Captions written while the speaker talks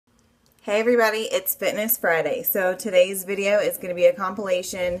Hey everybody, it's Fitness Friday. So today's video is going to be a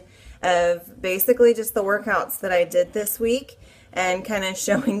compilation of basically just the workouts that I did this week and kind of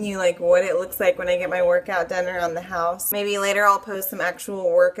showing you like what it looks like when I get my workout done around the house. Maybe later I'll post some actual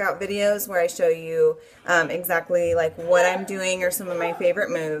workout videos where I show you exactly like what I'm doing or some of my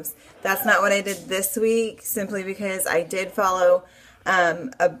favorite moves. That's not what I did this week simply because I did follow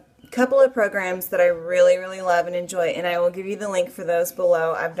a couple of programs that I really love and enjoy, and I will give you the link for those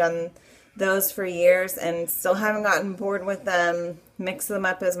below. I've done those for years and still haven't gotten bored with them, mix them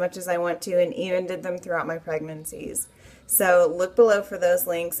up as much as I want to, and even did them throughout my pregnancies. So look below for those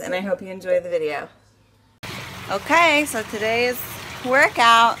links, and I hope you enjoy the video. Okay, so today's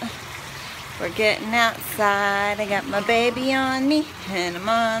workout, we're getting outside. I got my baby on me, and I'm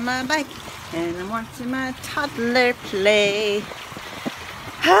on my bike, and I'm watching my toddler play.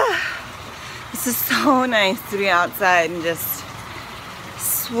 This is so nice to be outside and just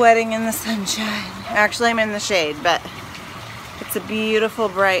sweating in the sunshine. Actually, I'm in the shade, but it's a beautiful,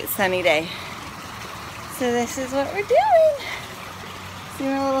 bright, sunny day. So this is what we're doing. See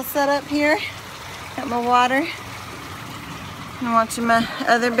my little setup here? Got my water. I'm watching my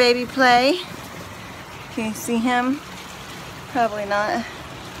other baby play. Can you see him? Probably not.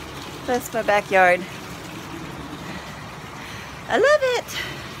 That's my backyard. I love it.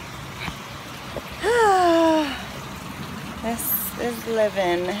 This is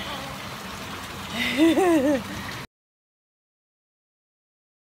living.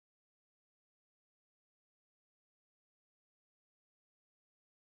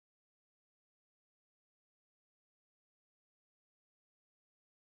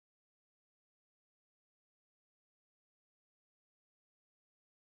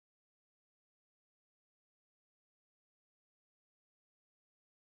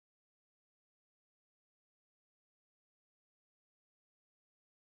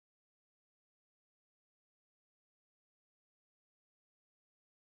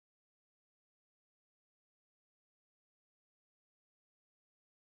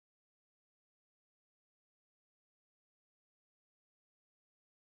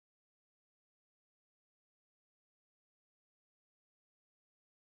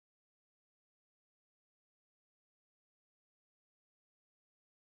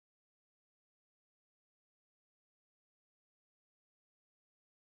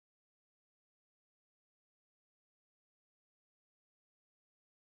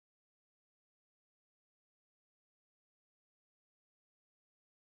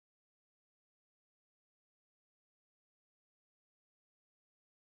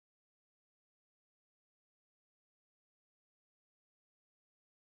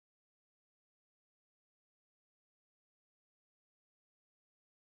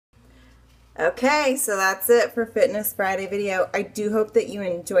 Okay, so that's it for Fitness Friday video. I do hope that you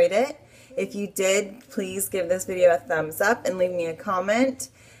enjoyed it. If you did, please give this video a thumbs up and leave me a comment.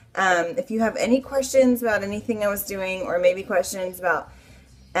 If you have any questions about anything I was doing, or maybe questions about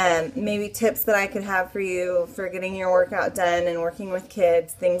maybe tips that I could have for you for getting your workout done and working with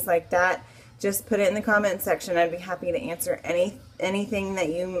kids, things like that, just put it in the comment section. I'd be happy to answer anything that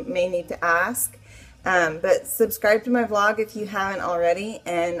you may need to ask. But subscribe to my vlog if you haven't already,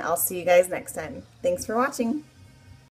 and I'll see you guys next time. Thanks for watching.